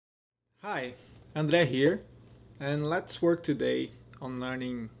Hi, Andre here, and let's work today on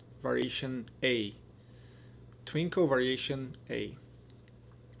learning variation A, Twinkle Variation A.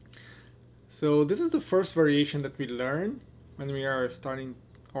 So this is the first variation that we learn when we are starting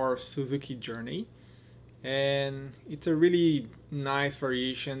our Suzuki journey, and it's a really nice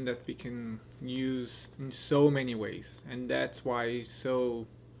variation that we can use in so many ways, and that's why it's so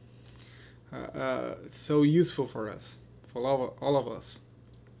useful for us, for all of us.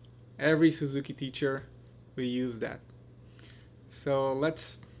 Every Suzuki teacher will use that. So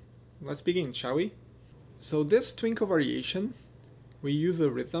let's begin, shall we? So this twinkle variation, we use a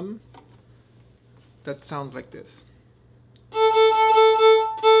rhythm that sounds like this.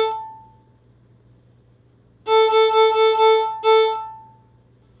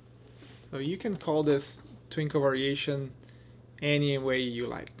 So you can call this twinkle variation any way you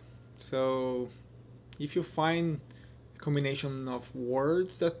like. So if you find a combination of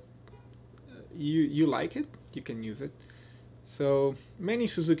words that you like it, you can use it. So many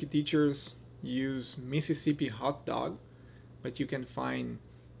Suzuki teachers use Mississippi hot dog, but you can find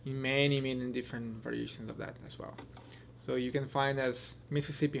in many different variations of that as well. So you can find as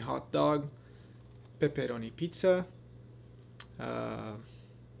Mississippi hot dog, pepperoni pizza,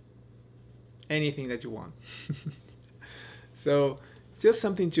 anything that you want. So just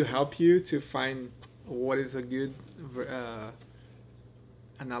something to help you to find what is a good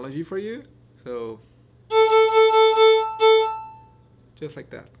analogy for you. So just like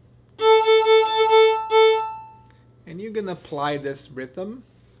that. And you're gonna apply this rhythm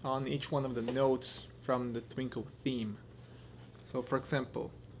on each one of the notes from the twinkle theme. So for example,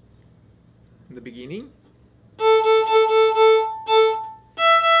 in the beginning,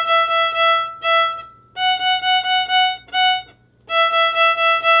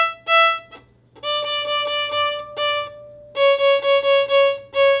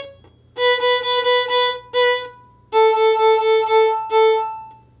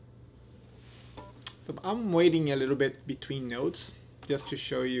 so I'm waiting a little bit between notes just to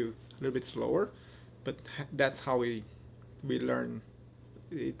show you a little bit slower, but that's how we learn.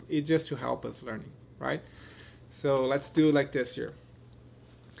 It's just to help us learning, right? So let's do like this here.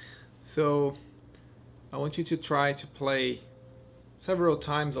 So I want you to try to play several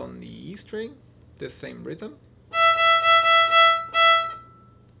times on the E string, this same rhythm.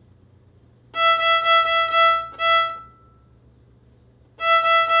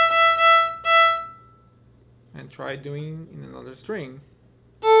 And try doing in another string.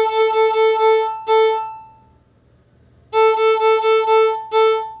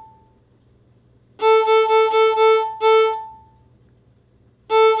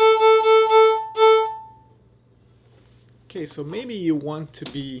 Okay, so maybe you want to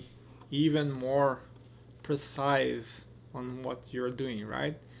be even more precise on what you're doing,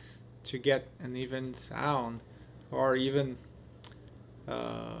 right? To get an even sound or even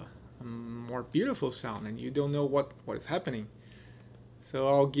a more beautiful sound, and you don't know what is happening. So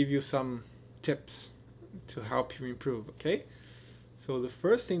I'll give you some tips to help you improve, okay? So the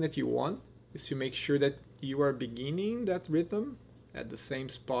first thing that you want is to make sure that you are beginning that rhythm at the same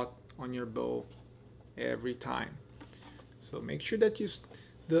spot on your bow every time. So make sure that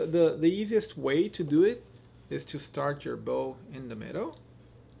the easiest way to do it is to start your bow in the middle,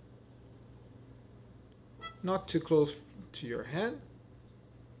 not too close to your hand,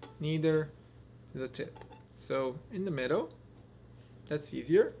 neither to the tip. So in the middle, that's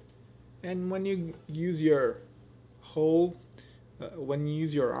easier. And when you use your when you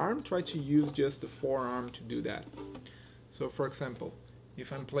use your arm, try to use just the forearm to do that. So for example,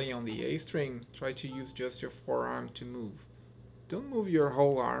 if I'm playing on the A string, try to use just your forearm to move. Don't move your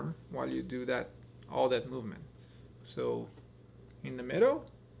whole arm while you do all that movement. So in the middle,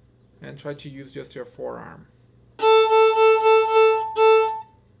 and try to use just your forearm.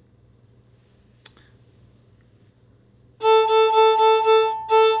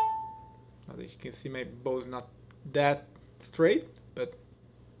 As you can see, my bow is not that straight, but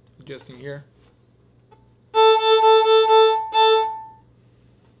adjusting here.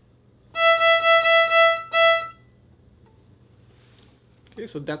 Okay,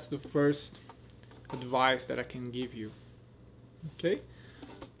 so that's the first advice that I can give you. Okay?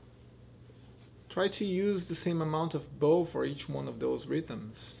 Try to use the same amount of bow for each one of those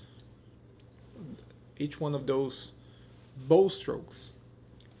rhythms. Each one of those bow strokes.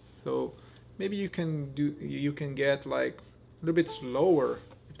 So maybe you can get like a little bit slower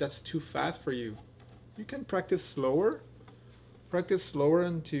if that's too fast for you. You can practice slower. Practice slower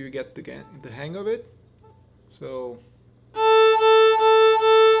until you get the hang of it. So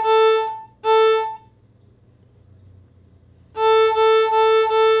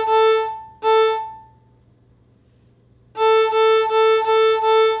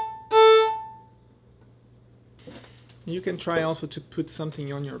You can try also to put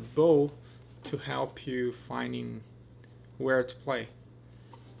something on your bow to help you finding where to play.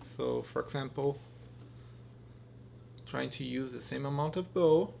 So for example, trying to use the same amount of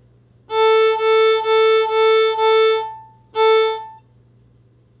bow.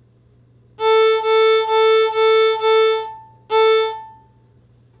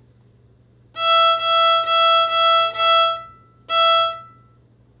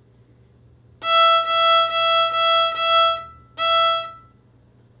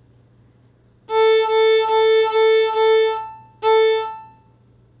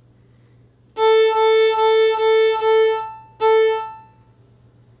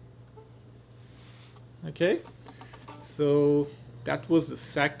 Okay, so that was the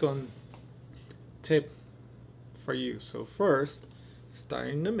second tip for you. So first, start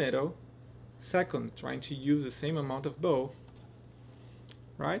in the middle. Second, trying to use the same amount of bow,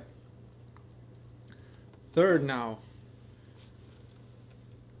 right? Third, now,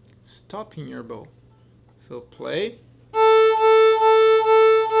 stopping your bow. So play.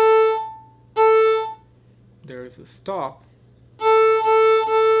 There's a stop.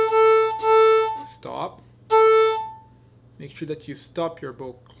 Stop. Make sure that you stop your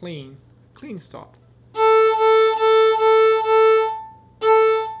bow clean. Clean stop.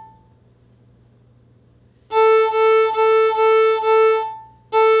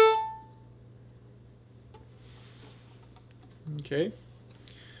 Okay.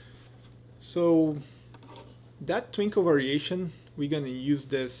 So that twinkle variation, we're gonna use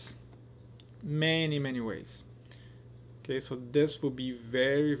this many ways. Okay, so this will be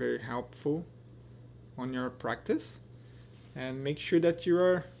very helpful on your practice, and make sure that you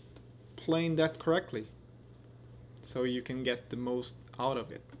are playing that correctly so you can get the most out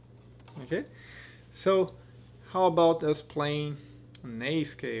of it. Okay, so how about us playing an A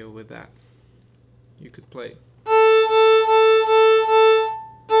scale with that? You could play.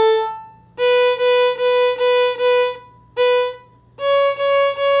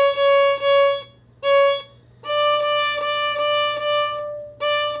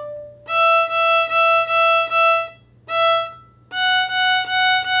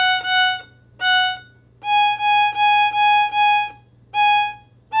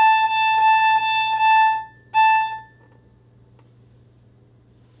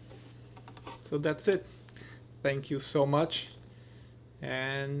 So that's it. Thank you so much,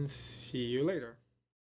 and see you later.